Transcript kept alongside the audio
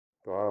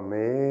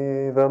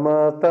Tvameva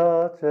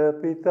mata cha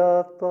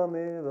pita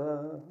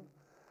tvameva,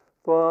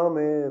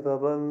 tvameva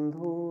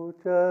bandhu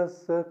cha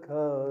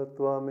sakha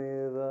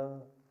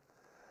tvameva,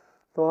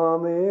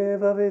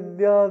 tvameva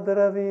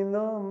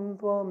vidyadravinam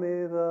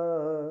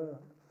tvameva,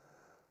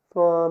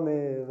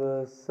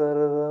 tvameva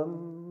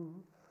sarvam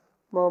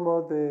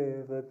mama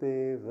deva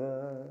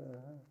deva.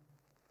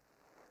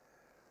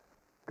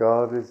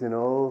 God is in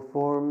all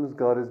forms,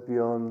 God is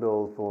beyond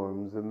all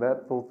forms, and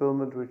that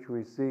fulfillment which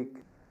we seek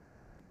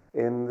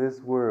in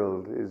this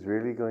world is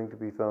really going to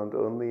be found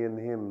only in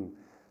Him.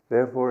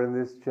 Therefore, in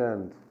this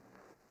chant,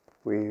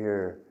 we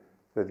hear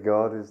that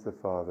God is the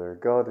Father,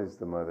 God is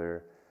the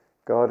Mother,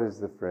 God is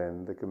the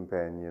friend, the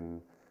companion,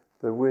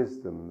 the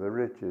wisdom, the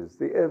riches,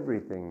 the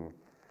everything.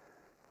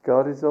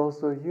 God is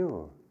also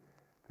you,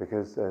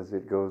 because as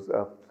it goes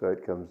up, so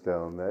it comes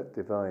down. That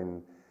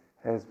divine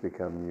has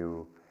become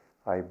you.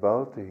 I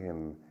bow to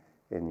Him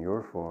in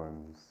your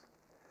forms.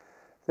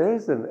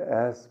 There's an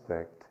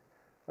aspect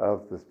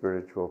of the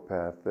spiritual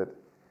path that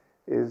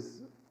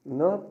is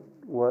not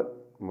what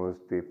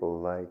most people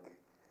like,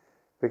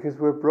 because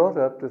we're brought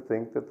up to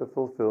think that the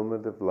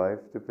fulfillment of life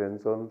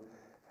depends on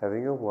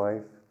having a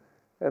wife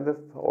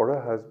or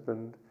a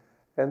husband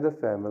and a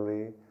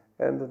family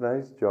and a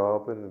nice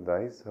job and a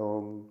nice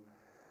home.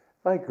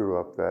 I grew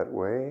up that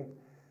way.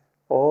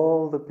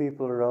 All the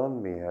people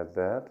around me had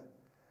that,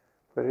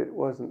 but it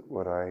wasn't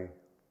what I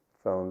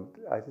found.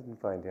 I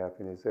didn't find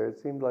happiness there.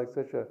 It seemed like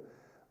such a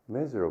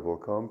miserable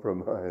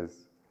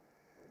compromise.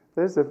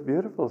 There's a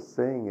beautiful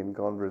saying in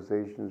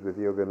Conversations with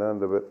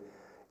Yogananda, but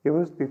you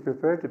must be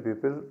prepared to be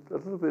a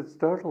little bit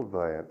startled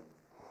by it.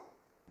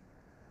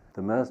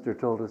 The Master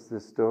told us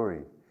this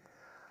story.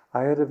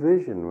 I had a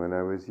vision when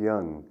I was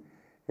young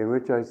in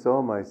which I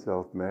saw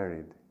myself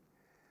married.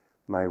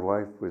 My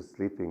wife was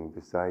sleeping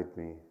beside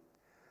me.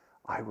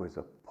 I was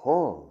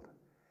appalled.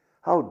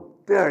 "How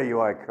dare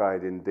you?" I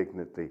cried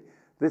indignantly.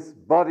 "This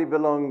body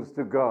belongs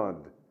to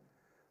God."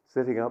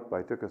 Sitting up,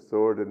 I took a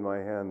sword in my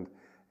hand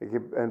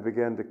and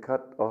began to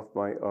cut off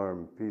my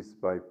arm piece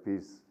by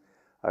piece.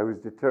 I was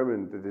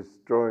determined to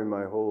destroy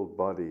my whole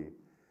body.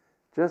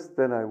 Just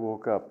then I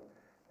woke up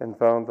and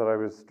found that I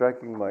was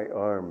striking my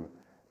arm,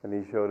 and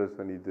he showed us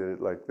when he did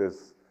it like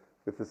this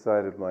with the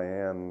side of my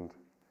hand.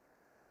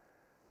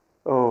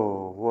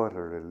 Oh, what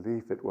a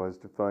relief it was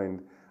to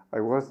find I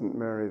wasn't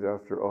married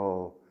after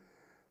all.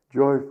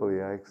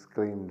 Joyfully I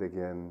exclaimed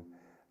again,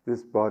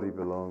 "This body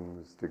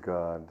belongs to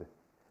God."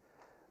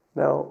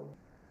 Now,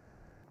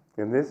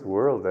 in this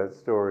world, that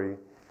story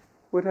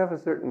would have a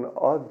certain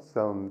odd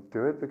sound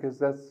to it,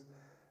 because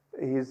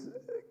he's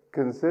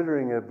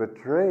considering a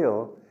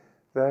betrayal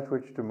that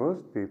which to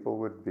most people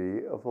would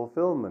be a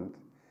fulfillment.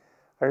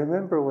 I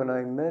remember when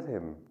I met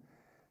him,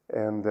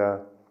 and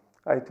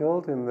I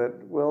told him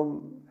that,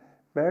 well,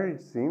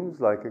 marriage seems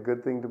like a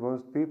good thing to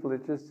most people,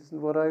 it just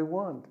isn't what I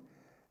want.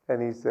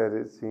 And he said,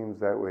 it seems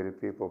that way to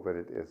people, but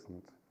it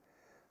isn't.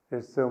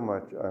 There's so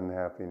much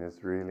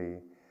unhappiness,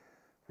 really.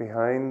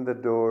 Behind the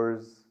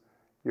doors,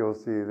 you'll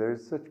see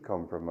there's such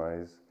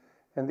compromise.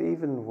 And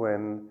even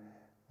when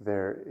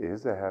there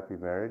is a happy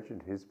marriage,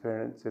 and his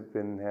parents had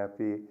been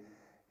happy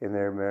in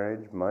their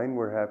marriage, mine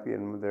were happy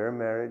in their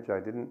marriage.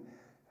 I didn't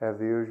have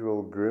the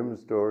usual grim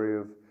story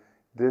of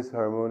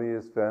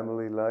disharmonious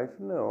family life.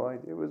 No,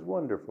 it was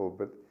wonderful,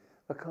 but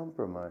a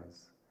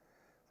compromise.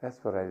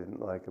 That's what I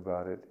didn't like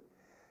about it.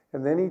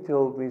 And then he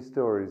told me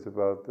stories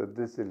about the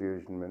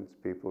disillusionments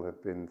people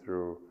have been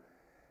through,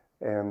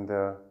 and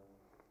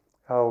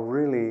how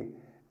really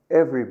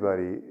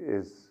everybody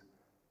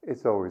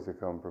it's always a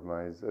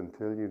compromise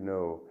until you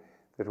know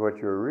that what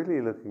you're really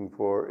looking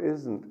for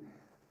isn't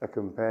a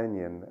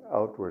companion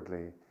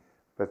outwardly,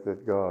 but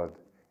that God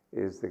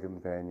is the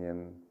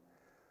companion.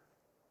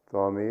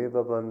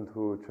 Tvameva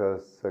bandhu cha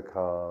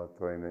sakha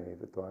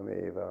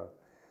tvameva.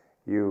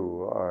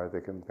 You are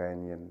the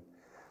companion.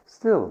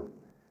 Still,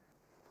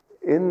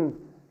 in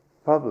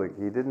public,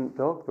 he didn't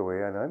talk the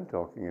way, and I'm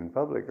talking in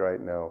public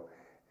right now.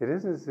 It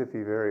isn't as if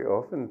he very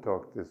often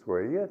talked this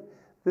way, yet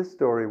this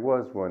story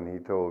was one he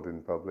told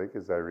in public,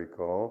 as I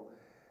recall.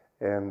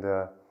 And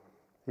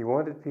he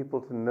wanted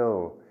people to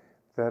know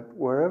that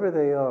wherever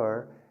they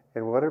are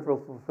and whatever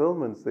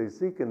fulfillments they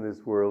seek in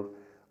this world,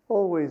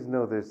 always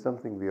know there's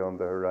something beyond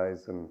the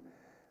horizon,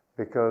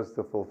 because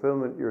the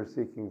fulfillment you're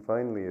seeking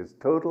finally is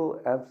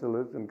total,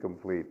 absolute, and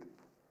complete.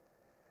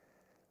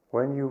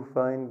 When you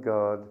find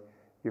God,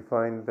 you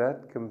find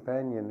that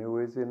companion who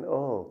is in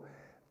all.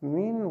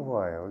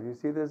 Meanwhile, you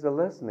see, there's a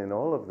lesson in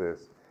all of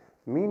this.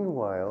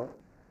 Meanwhile,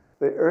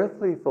 the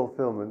earthly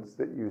fulfillments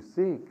that you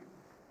seek,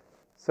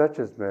 such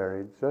as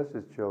marriage, such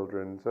as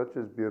children, such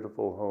as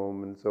beautiful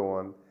home, and so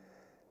on,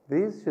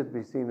 these should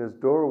be seen as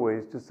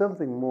doorways to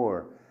something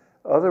more.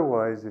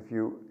 Otherwise,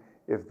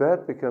 if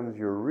that becomes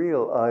your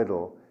real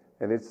idol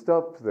and it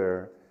stops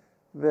there,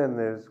 then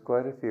there's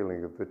quite a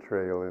feeling of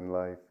betrayal in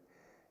life.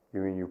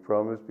 You mean you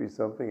promised me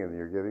something and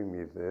you're giving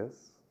me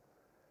this?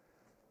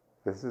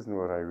 This isn't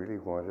what I really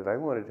wanted. I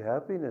wanted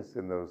happiness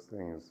in those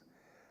things.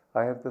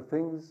 I have the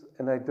things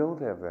and I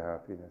don't have the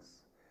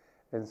happiness.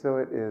 And so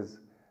it is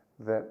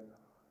that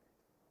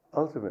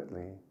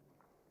ultimately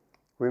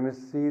we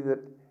must see that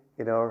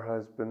in our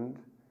husband,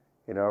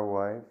 in our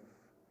wife,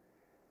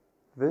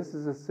 this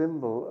is a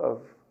symbol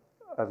of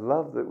a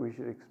love that we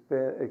should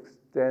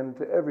extend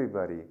to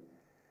everybody.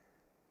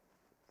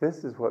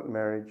 This is what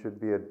marriage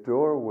should be, a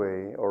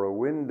doorway or a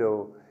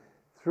window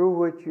through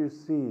which you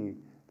see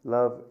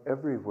love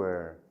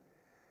everywhere.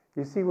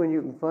 You see, when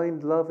you can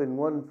find love in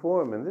one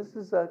form, and this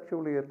is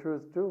actually a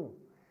truth too,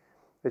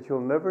 that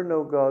you'll never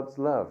know God's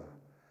love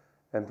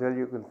until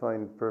you can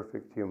find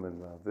perfect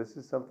human love. This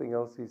is something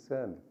else he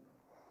said.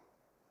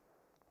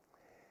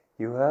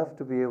 You have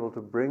to be able to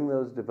bring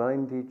those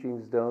divine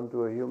teachings down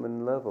to a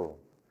human level.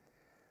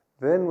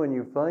 Then when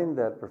you find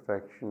that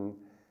perfection,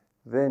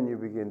 then you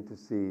begin to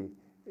see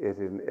it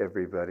in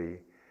everybody.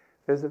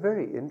 There's a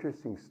very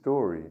interesting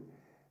story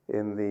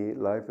in the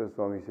life of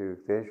Swami Sri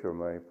Yukteswar,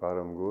 my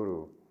Param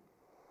Guru.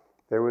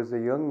 There was a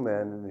young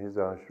man in his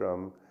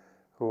ashram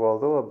who,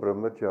 although a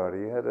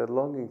brahmachari, had a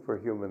longing for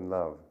human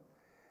love.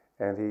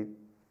 And he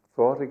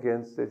fought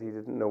against it. He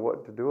didn't know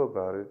what to do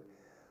about it.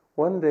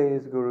 One day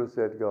his guru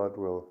said, God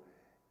will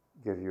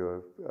give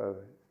you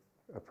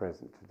a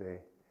present today.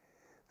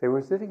 They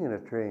were sitting in a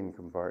train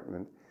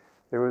compartment.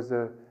 There was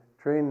a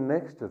train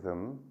next to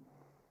them,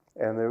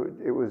 and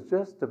it was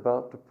just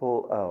about to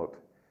pull out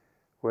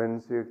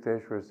when Sri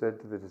Yukteswar said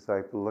to the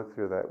disciple, look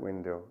through that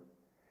window.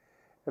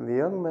 And the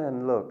young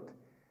man looked,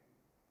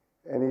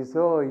 and he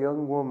saw a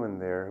young woman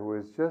there who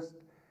was just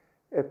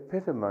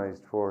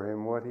epitomized for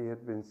him what he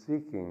had been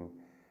seeking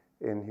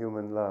in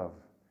human love.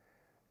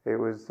 It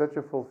was such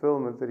a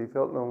fulfillment that he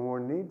felt no more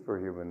need for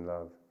human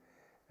love.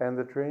 And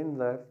the train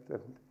left,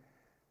 and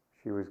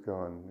she was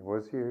gone.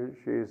 Was she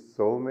his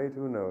soulmate?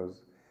 Who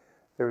knows?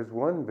 There was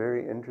one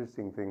very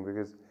interesting thing,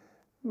 because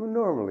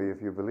normally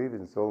if you believe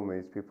in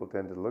soulmates, people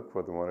tend to look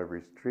for them on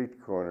every street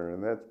corner,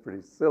 and that's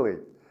pretty silly.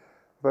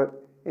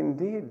 But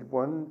indeed,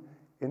 one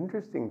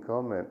interesting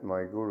comment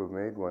my guru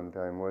made one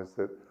time was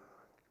that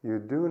you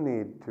do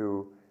need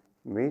to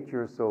meet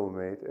your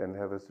soulmate and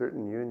have a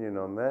certain union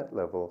on that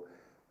level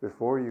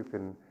before you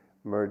can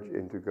merge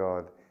into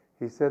God.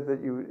 He said that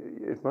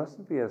it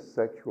mustn't be a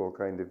sexual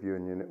kind of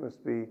union. It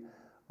must be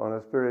on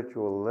a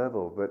spiritual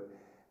level, but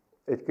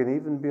it can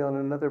even be on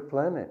another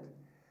planet.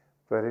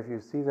 But if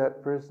you see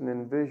that person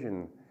in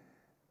vision,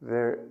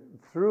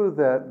 through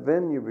that,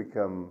 then you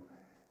become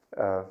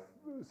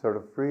sort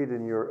of freed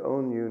in your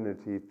own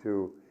unity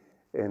to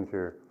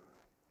enter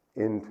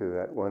into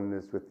that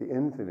oneness with the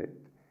infinite.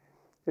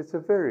 It's a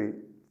very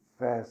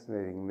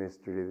fascinating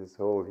mystery, this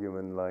whole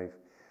human life.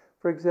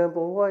 For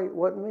example,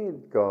 what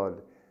made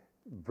God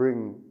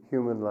bring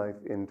human life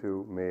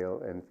into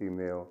male and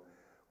female?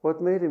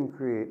 What made him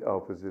create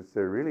opposites?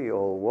 They're really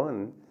all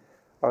one.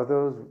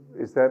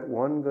 Is that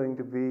one going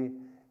to be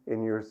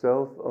in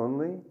yourself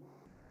only?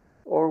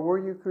 Or were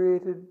you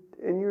created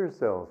in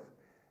yourself,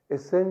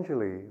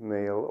 essentially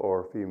male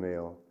or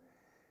female?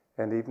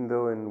 And even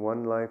though in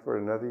one life or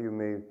another you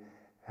may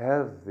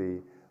have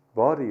the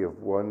body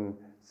of one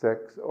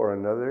sex or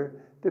another,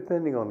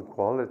 depending on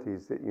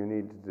qualities that you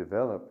need to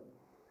develop,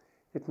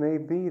 it may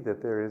be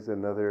that there is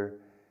another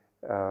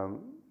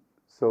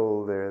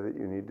soul there that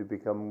you need to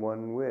become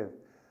one with.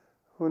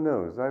 Who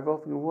knows? I've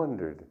often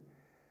wondered.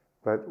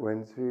 But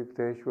when Sri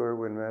Yukteswar,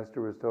 when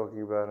Master was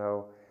talking about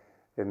how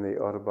in the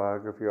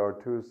autobiography our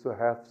two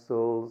half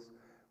souls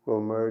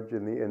will merge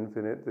in the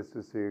infinite, this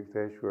is Sri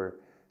Yukteswar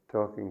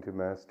talking to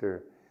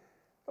Master.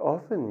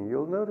 Often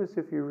you'll notice,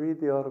 if you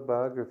read the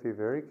autobiography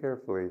very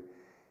carefully,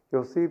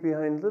 you'll see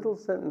behind little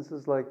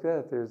sentences like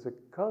that, there's a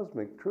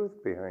cosmic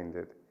truth behind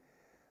it.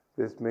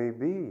 This may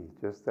be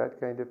just that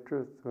kind of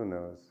truth, who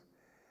knows?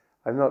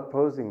 I'm not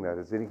posing that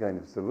as any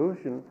kind of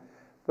solution,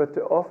 but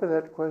to offer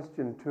that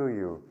question to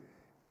you,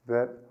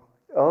 that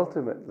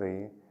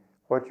ultimately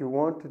what you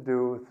want to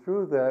do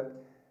through that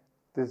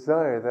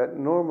desire, that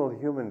normal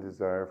human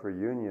desire for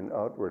union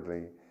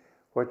outwardly,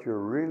 what you're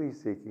really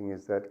seeking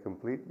is that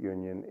complete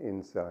union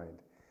inside.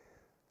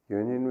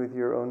 Union with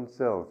your own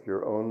self,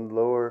 your own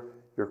lower,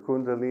 your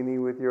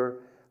kundalini with your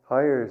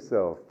higher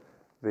self,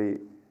 the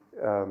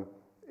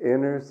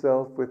inner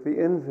self with the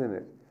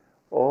infinite.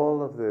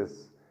 All of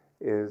this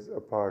is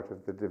a part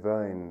of the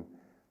divine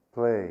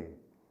play.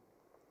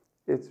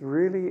 It's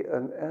really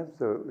an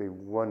absolutely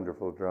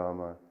wonderful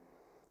drama.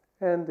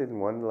 And in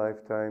one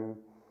lifetime,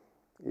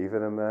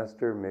 even a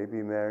master may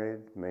be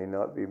married, may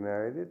not be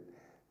married. It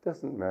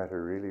doesn't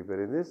matter really. But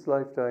in this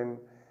lifetime,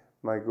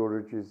 my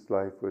Guruji's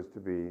life was to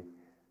be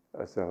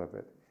a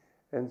celibate.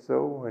 And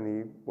so when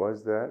he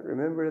was that,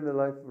 remember in the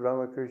life of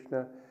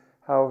Ramakrishna,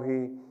 how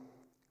he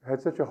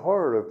had such a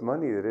horror of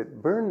money that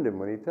it burned him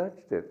when he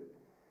touched it.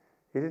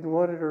 He didn't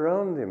want it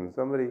around him.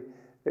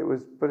 It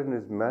was put in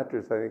his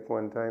mattress, I think,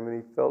 one time,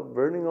 and he felt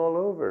burning all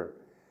over.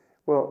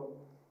 Well,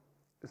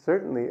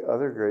 certainly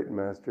other great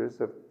masters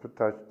have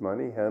touched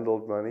money,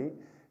 handled money,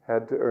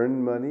 had to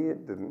earn money.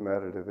 It didn't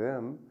matter to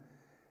them.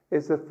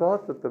 It's a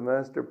thought that the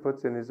master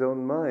puts in his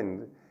own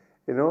mind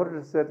in order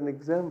to set an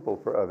example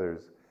for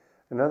others.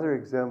 Another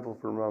example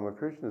from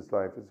Ramakrishna's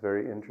life is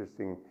very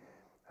interesting.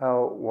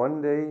 how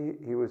one day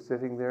he was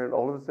sitting there and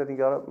all of a sudden he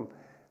got up and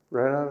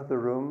ran out of the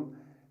room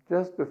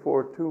just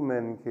before two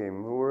men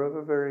came who were of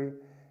a very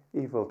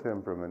evil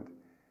temperament.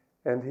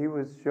 And he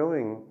was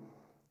showing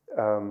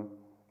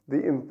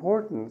the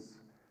importance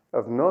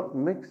of not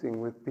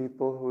mixing with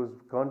people whose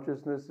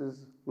consciousness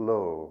is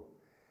low.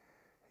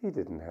 He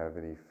didn't have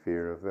any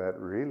fear of that,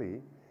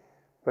 really.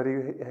 But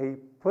he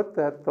put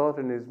that thought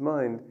in his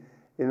mind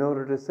in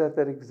order to set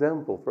that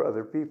example for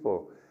other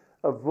people.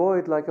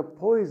 Avoid, like a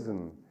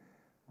poison,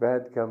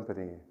 bad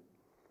company.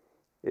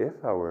 If,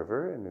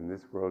 however, and in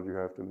this world you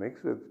have to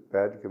mix with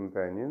bad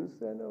companions,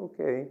 then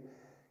okay,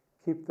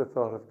 keep the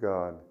thought of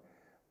God.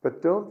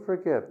 But don't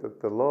forget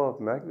that the law of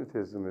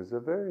magnetism is a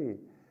very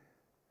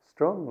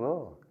strong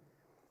law.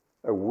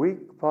 A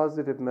weak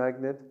positive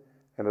magnet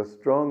and a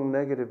strong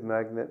negative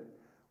magnet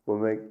will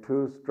make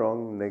two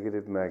strong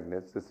negative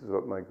magnets. This is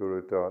what my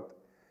guru taught.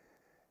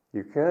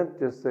 You can't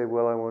just say,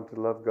 well, I want to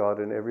love God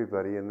and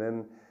everybody, and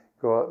then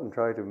go out and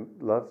try to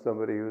love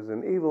somebody who's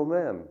an evil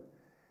man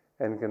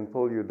and can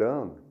pull you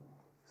down.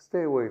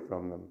 Stay away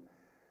from them.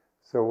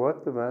 So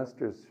what the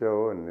masters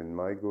show, and in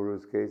my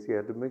guru's case, he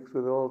had to mix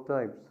with all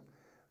types.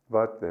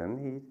 But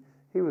then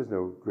he was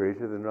no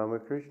greater than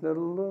Ramakrishna,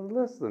 no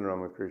less than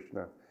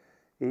Ramakrishna.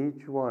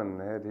 Each one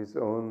had his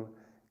own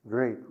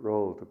great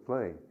role to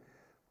play.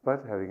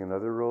 But having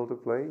another role to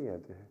play, he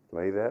had to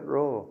play that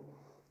role.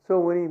 So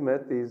when he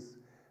met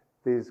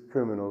these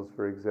criminals,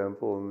 for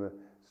example, in the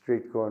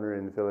street corner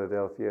in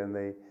Philadelphia, and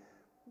they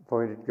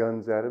pointed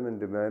guns at him and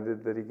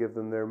demanded that he give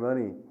them their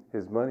money,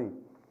 his money.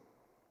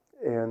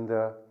 And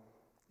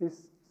he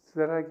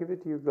said, I give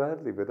it to you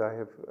gladly, but I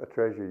have a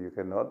treasure you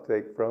cannot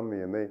take from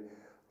me. And they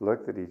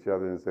looked at each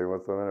other and said,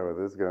 what's the matter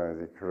with this guy? Is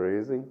he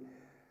crazy?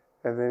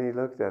 And then he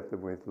looked at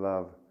them with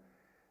love.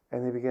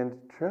 And they began to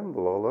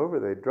tremble all over.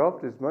 They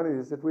dropped his money.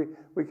 They said,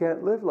 we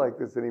can't live like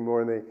this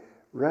anymore. And they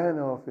ran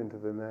off into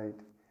the night.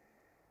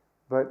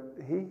 But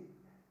he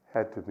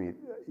had to meet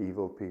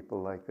evil people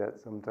like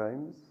that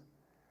sometimes.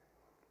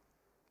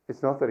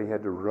 It's not that he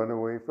had to run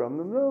away from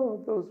them.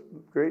 No, those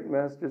great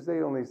masters,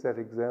 they only set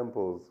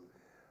examples.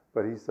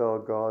 But he saw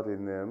God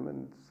in them,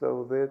 and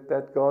so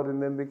that God in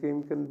them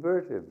became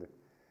converted.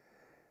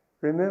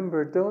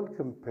 Remember, don't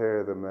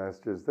compare the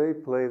masters. They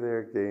play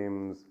their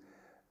games.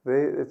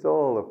 It's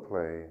all a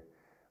play,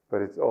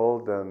 but it's all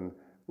done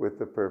with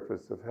the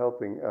purpose of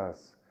helping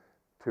us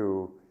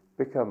to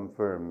become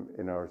firm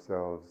in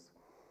ourselves,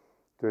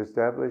 to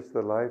establish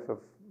the life of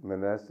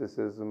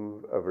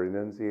monasticism, of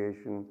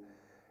renunciation.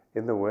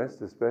 In the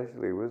West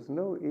especially, was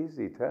no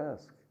easy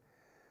task.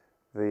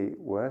 The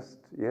West,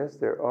 yes,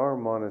 there are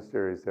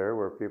monasteries there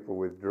where people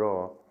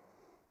withdraw,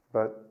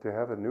 but to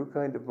have a new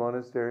kind of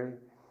monastery,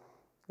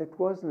 it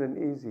wasn't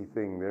an easy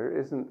thing. There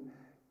isn't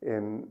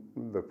in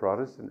the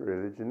Protestant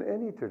religion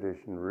any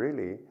tradition,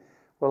 really.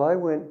 Well, I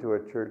went to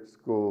a church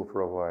school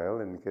for a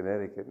while in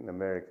Connecticut in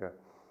America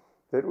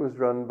that was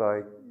run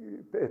by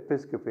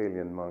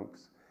Episcopalian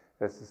monks.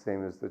 That's the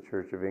same as the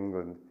Church of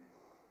England.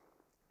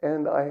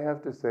 And I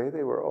have to say,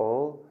 they were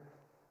all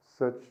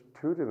such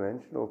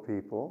two-dimensional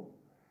people.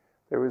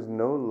 There was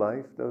no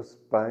life, no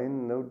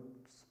spine, no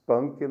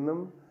spunk in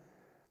them.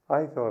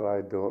 I thought,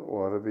 I don't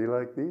want to be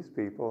like these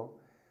people.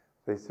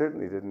 They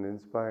certainly didn't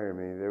inspire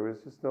me. There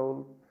was just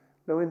no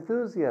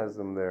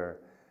enthusiasm there.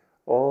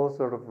 All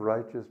sort of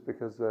righteous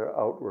because they're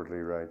outwardly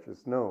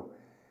righteous. No.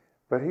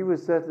 But he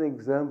was set an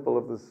example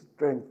of the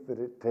strength that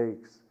it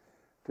takes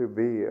to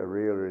be a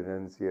real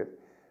renunciate.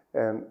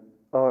 And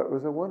it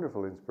was a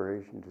wonderful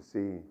inspiration to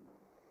see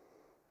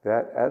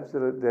that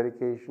absolute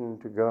dedication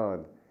to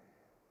God,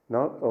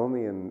 not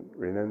only in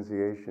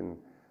renunciation,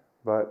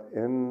 but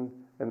in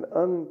an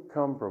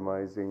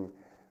uncompromising.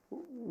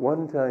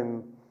 One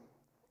time,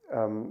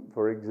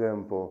 for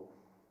example,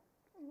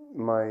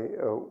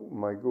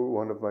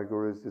 one of my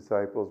guru's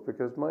disciples,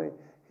 because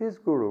his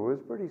guru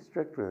was pretty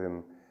strict with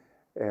him,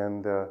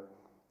 and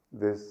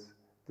this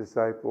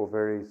disciple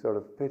very sort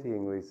of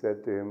pityingly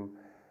said to him,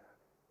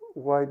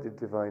 why did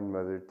Divine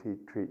Mother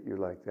treat you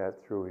like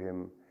that through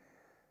him?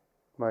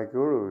 My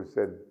guru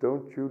said,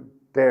 don't you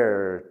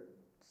dare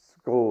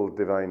scold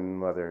Divine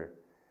Mother.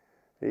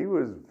 He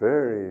was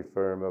very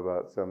firm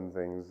about some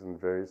things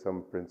and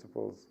some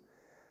principles.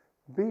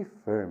 Be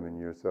firm in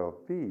yourself.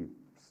 Be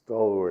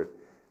stalwart.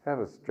 Have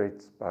a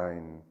straight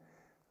spine.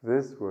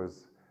 This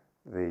was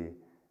the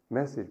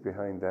message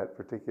behind that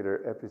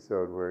particular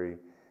episode where he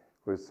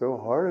was so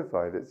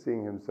horrified at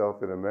seeing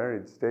himself in a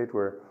married state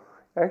where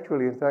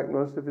actually, in fact,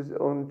 most of his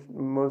own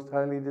most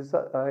highly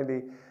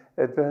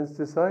advanced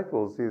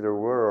disciples either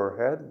were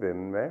or had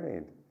been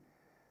married.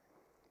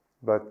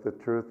 But the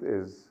truth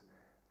is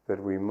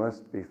that we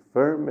must be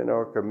firm in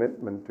our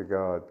commitment to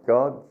God.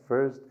 God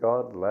first,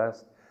 God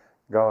last,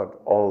 God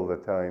all the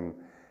time.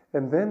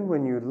 And then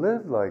when you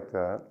live like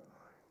that,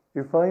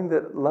 you find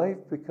that life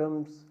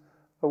becomes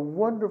a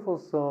wonderful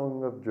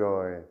song of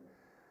joy.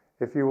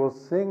 If you will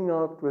sing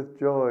out with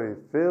joy,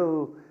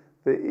 fill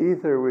the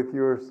ether with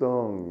your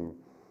song.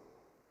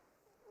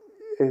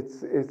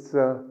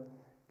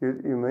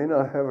 You may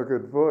not have a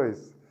good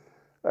voice,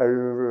 I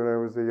remember when I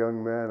was a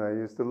young man, I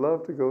used to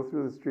love to go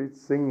through the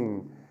streets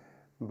singing,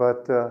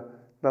 but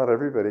not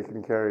everybody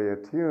can carry a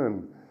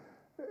tune.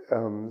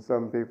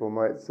 Some people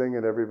might sing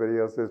it, everybody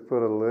else says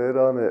put a lid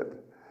on it.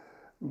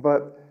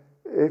 But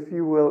if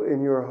you will,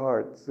 in your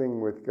heart,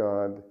 sing with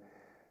God,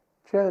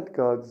 chant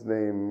God's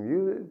name.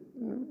 You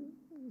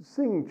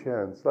sing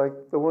chants like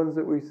the ones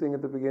that we sing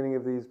at the beginning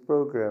of these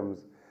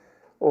programs,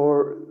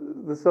 or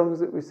the songs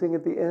that we sing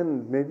at the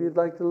end. Maybe you'd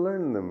like to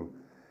learn them,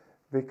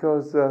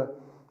 because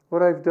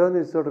what I've done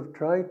is sort of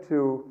try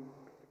to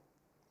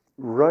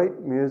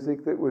write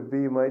music that would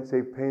be, you might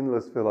say,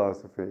 painless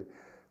philosophy.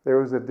 There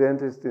was a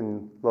dentist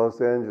in Los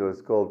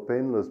Angeles called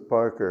Painless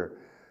Parker.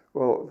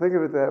 Well, think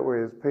of it that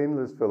way, as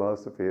painless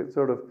philosophy. It's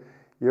sort of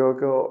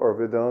yoga or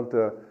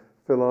Vedanta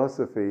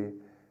philosophy,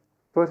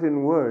 put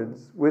in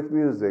words with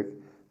music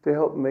to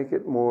help make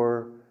it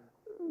more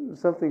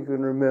something you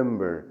can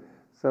remember,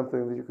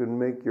 something that you can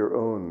make your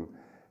own.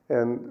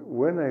 And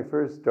when I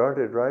first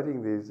started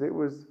writing these, it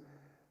was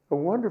a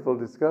wonderful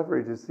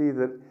discovery to see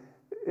that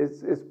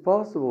it's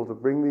possible to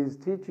bring these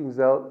teachings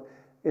out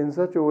in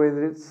such a way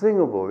that it's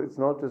singable. It's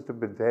not just a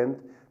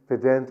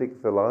pedantic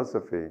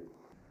philosophy.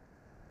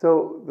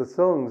 So the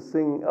song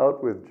Sing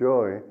Out With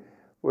Joy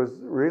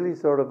was really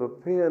sort of a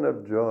paean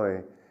of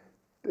joy.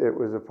 It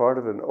was a part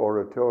of an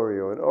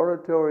oratorio. An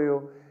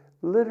oratorio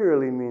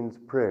literally means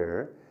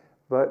prayer,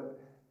 but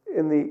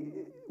in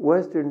the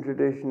Western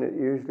tradition it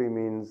usually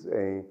means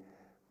a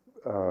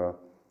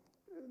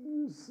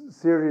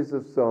series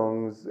of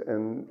songs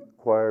and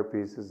choir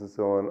pieces and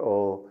so on,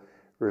 all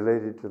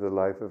related to the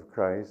life of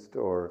Christ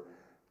or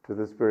to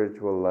the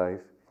spiritual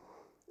life.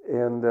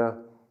 And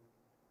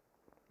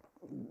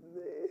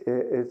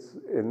it's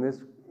in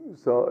this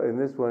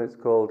one it's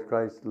called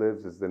Christ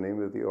Lives, is the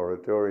name of the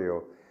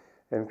oratorio.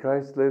 And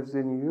Christ lives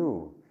in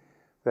you.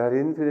 That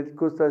infinite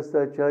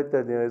Kusasta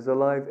Chaitanya is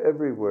alive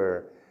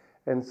everywhere.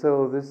 And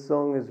so this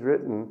song is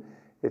written,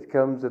 it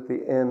comes at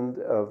the end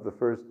of the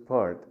first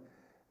part.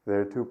 There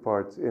are two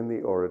parts in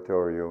the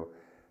oratorio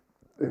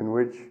in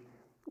which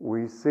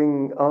we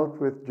sing out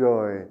with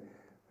joy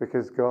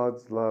because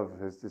God's love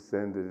has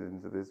descended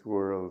into this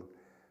world.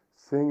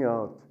 Sing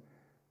out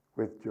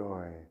with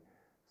joy.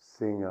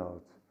 Sing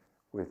out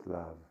with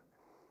love.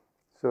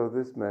 So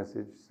this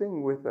message,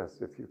 sing with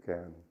us if you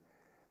can.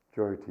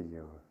 Joy to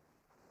you.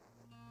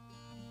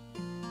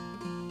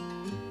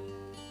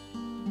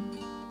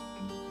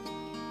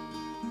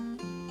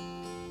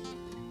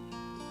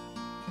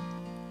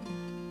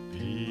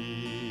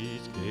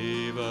 Peace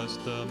gave us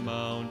the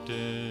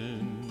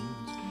mountains,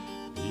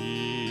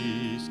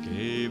 peace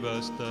gave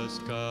us the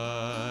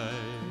sky.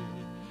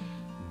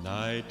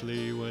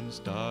 Nightly when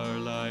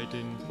starlight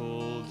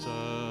enfolds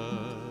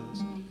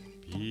us,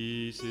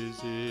 peace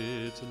is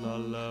its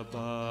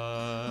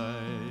lullaby.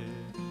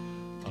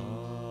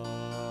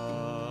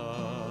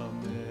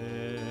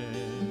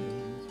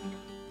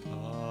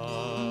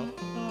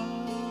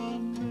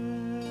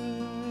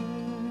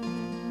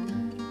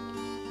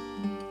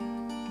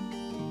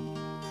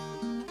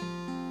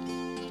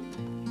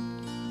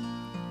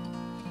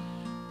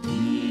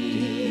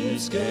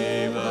 Peace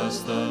gave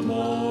us the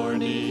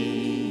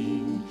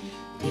morning,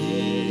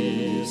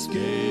 peace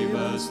gave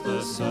us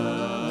the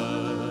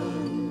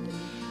sun,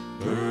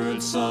 bird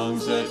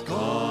songs that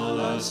call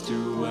us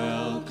to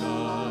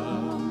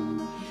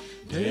welcome,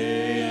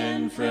 day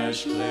and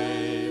fresh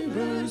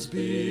labors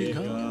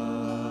begun.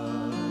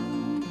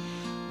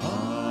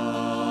 Amen.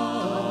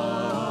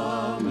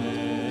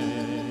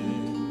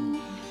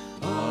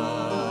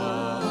 Amen.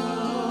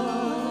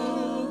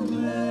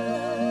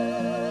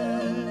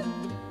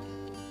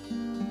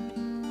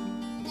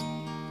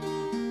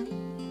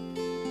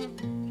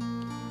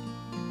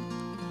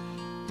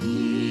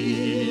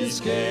 Peace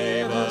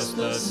gave us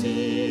the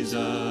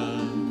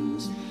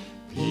seasons,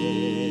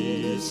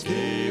 peace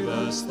gave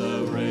us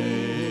the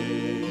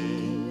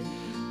rain,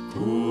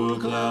 cool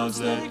clouds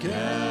that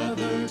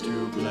gather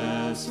to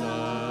bless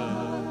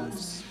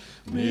us,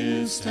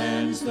 mist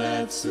hands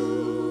that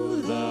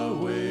soothe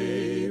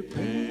away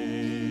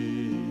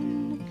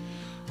pain.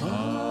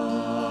 Amen.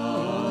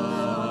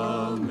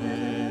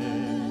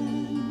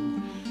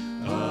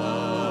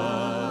 Amen.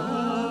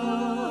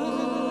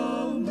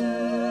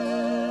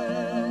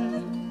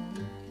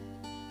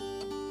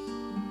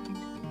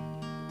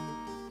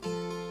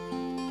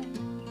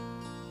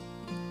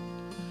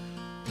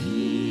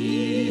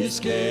 Peace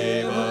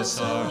gave us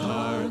our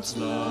heart's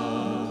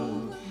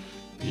love,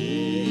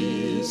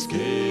 peace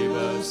gave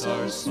us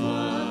our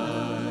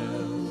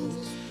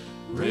smiles,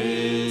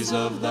 rays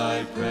of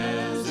thy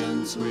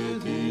presence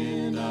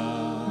within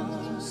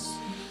us,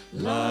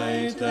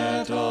 light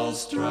that all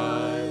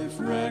strife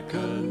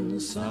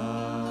reconciles.